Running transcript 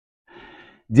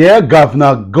Dear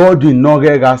Governor Godwin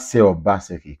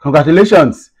Obaseki,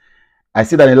 congratulations. I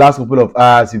see that in the last couple of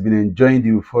hours, you've been enjoying the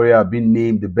euphoria of being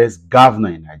named the best governor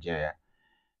in Nigeria.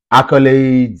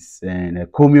 Accolades and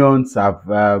encomiums have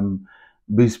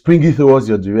been springing towards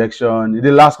your direction in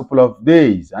the last couple of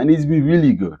days, and it's been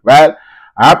really good. Well,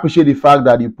 I appreciate the fact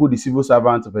that you put the civil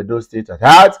servants of Edo State at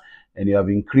heart, and you have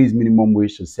increased minimum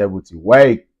wage to 70. While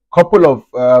a couple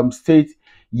of states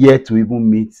yet to even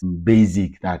meet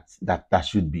basic that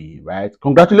should be, right?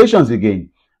 Congratulations again.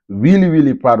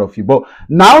 Really proud of you. But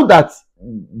now that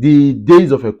the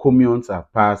days of encomiums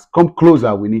have passed, come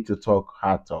closer, we need to talk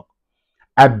hard talk.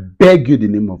 I beg you, in the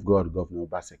name of God, Governor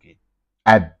Obaseki,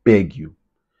 I beg you,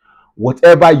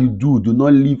 whatever you do, do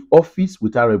not leave office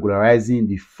without regularizing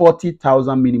the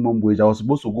 40,000 minimum wage that was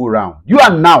supposed to go around. You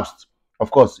announced,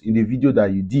 of course, in the video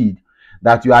that you did,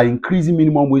 that you are increasing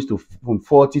minimum wage from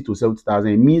 40 to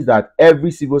 70,000. It means that every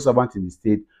civil servant in the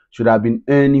state should have been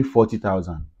earning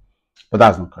 40,000. But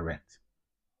that's not correct.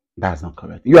 That's not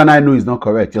correct. You and I know it's not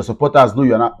correct. Your supporters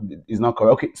know it's not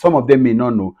correct. Okay, some of them may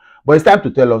not know, but it's time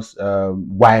to tell us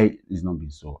why it's not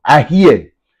being so. I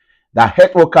hear that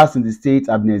health workers in the state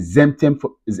have been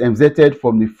exempted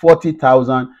from the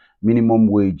 40,000 minimum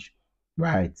wage,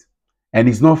 right? And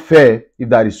it's not fair, if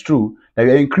that is true, that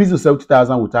you increase to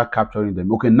 70,000 without capturing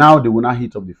them. Okay, now they will not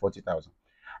hit up the 40,000.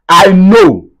 I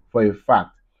know for a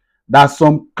fact that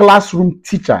some classroom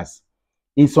teachers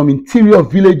in some interior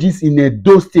villages in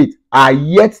Edo State are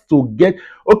yet to get.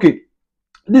 Okay,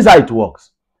 this is how it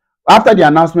works. After the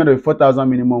announcement of the 4,000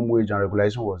 minimum wage and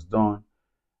regulation was done,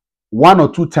 1 or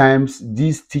 2 times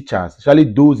these teachers, especially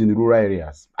those in the rural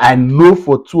areas, I know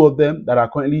for 2 of them that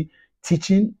are currently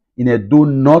teaching in Edo,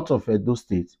 north of Edo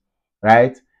State,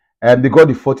 right? And they got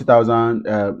the 40,000,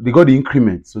 they got the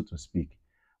increment, so to speak.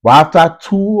 But after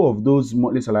 2 of those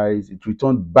monthly salaries, it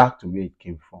returned back to where it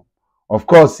came from. Of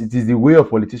course, it is the way of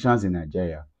politicians in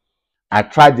Nigeria.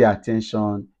 Attract their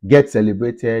attention, get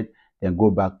celebrated, then go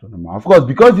back to normal. Of course,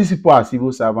 because these people are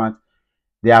civil servants,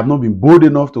 they have not been bold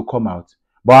enough to come out.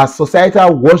 But as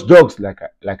societal watchdogs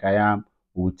like I am,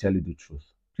 we will tell you the truth.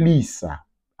 Please, sir,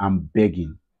 I'm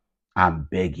begging.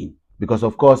 Because,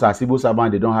 of course, as civil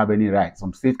servants, they don't have any rights.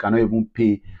 Some states cannot even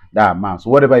pay that amount.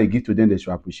 So whatever you give to them, they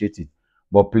should appreciate it.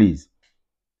 But please,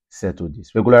 settle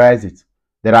this. Regularize it.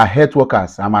 There are health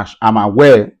workers. I'm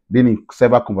aware, being in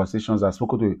several conversations, I've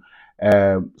spoken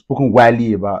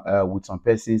widely about with some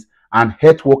persons, and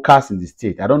health workers in the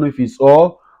state. I don't know if it's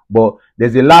all, but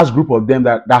there's a large group of them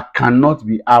that cannot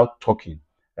be out talking,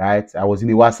 right? I was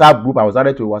in a WhatsApp group. I was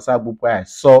added to a WhatsApp group where I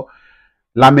saw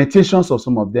lamentations of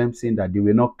some of them saying that they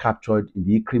were not captured in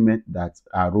the increment that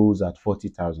arose at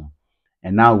 40,000.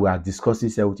 And now we are discussing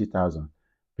 70,000.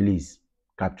 Please,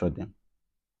 capture them.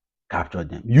 Capture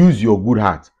them. Use your good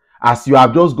heart. As you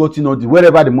have just gotten on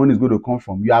wherever the money is going to come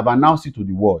from, you have announced it to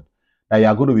the world that you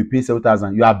are going to be paid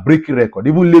 7,000. You are breaking record.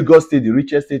 Even Lagos State, the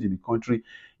richest state in the country,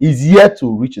 is yet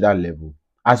to reach that level.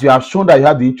 As you have shown that you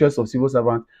have the interest of civil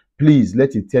servants, please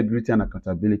let integrity and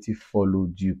accountability follow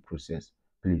due process.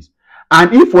 Please.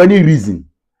 And if for any reason,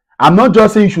 I'm not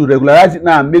just saying you should regularize it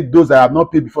now and make those that have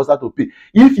not paid before start to pay.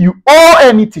 If you owe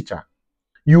any teacher,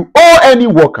 you owe any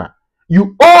worker,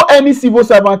 you owe any civil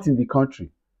servant in the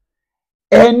country,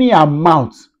 any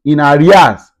amount in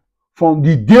arrears from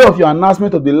the day of your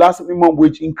announcement of the last minimum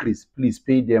wage increase, please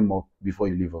pay them up before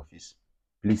you leave office.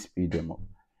 Please pay them up.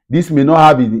 This may not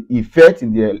have an effect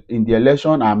in the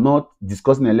election. I'm not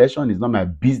discussing election. It's not my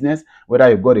business whether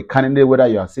you've got a candidate, whether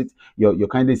your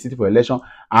candidate is sitting for election.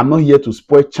 I'm not here to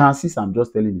spoil chances. I'm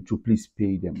just telling the truth. Please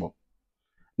pay them up.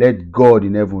 Let God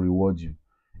in heaven reward you.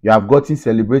 You have gotten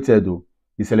celebrated though.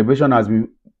 The celebration has been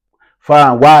far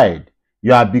and wide.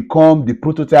 You have become the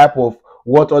prototype of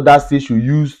what other states should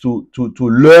use to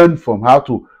learn from how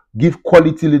to give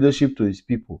quality leadership to its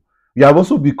people. You have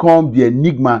also become the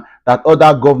enigma that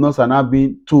other governors are now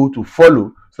being told to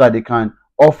follow so that they can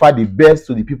offer the best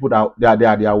to the people that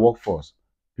are their workforce.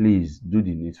 Please do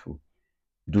the needful.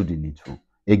 Do the needful.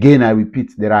 Again, I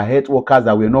repeat, there are health workers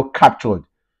that were not captured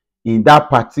in that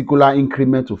particular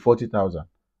increment to 40,000.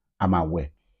 I'm aware.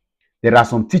 There are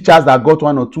some teachers that got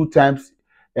 1 or 2 times,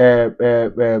 they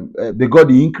got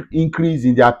the increase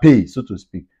in their pay, so to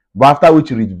speak. But after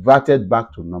which reverted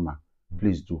back to normal.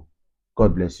 Please do.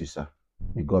 God bless you, sir.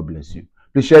 May God bless you.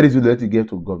 Please share this video, let it get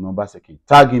to Godwin Obaseki.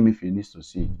 Tag him if he needs to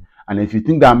see it. And if you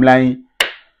think that I'm lying,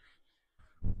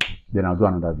 then I'll do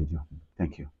another video.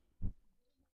 Thank you.